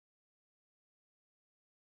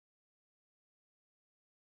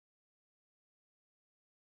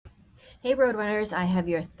Hey Roadrunners, I have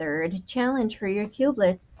your third challenge for your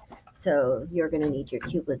Cubelets. So you're going to need your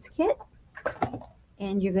Cubelets kit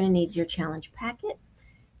and you're going to need your challenge packet.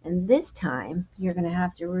 And this time you're going to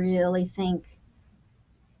have to really think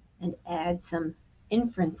and add some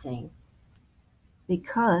inferencing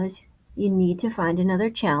because you need to find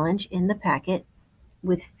another challenge in the packet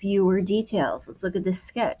with fewer details. Let's look at this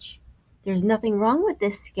sketch. There's nothing wrong with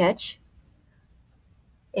this sketch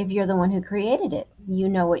if you're the one who created it. You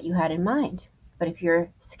know what you had in mind. But if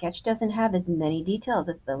your sketch doesn't have as many details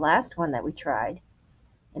as the last one that we tried,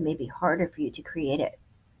 it may be harder for you to create it.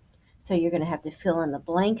 So you're going to have to fill in the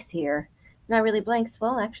blanks here. Not really blanks.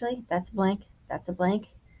 Well, actually, that's a blank. That's a blank.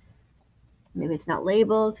 Maybe it's not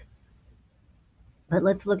labeled. But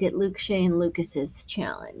let's look at Luke Shea and Lucas's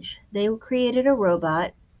challenge. They created a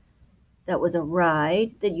robot that was a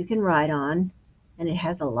ride that you can ride on, and it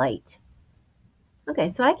has a light. Okay,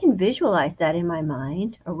 so I can visualize that in my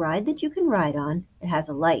mind. A ride that you can ride on, it has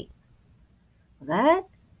a light. Well, that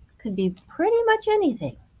could be pretty much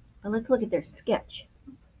anything. But let's look at their sketch.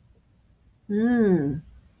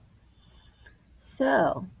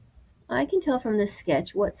 So I can tell from this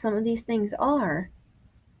sketch what some of these things are,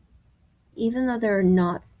 even though there are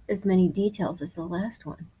not as many details as the last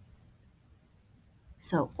one.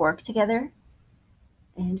 So work together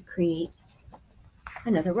and create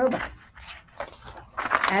another robot.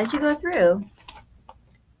 As you go through,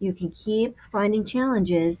 you can keep finding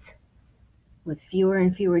challenges with fewer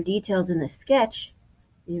and fewer details in the sketch.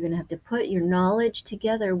 You're going to have to put your knowledge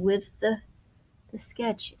together with the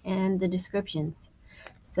sketch and the descriptions.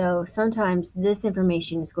 So sometimes this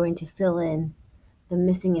information is going to fill in the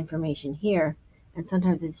missing information here, and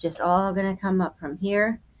sometimes it's just all going to come up from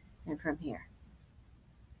here and from here.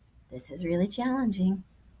 This is really challenging.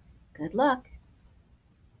 Good luck.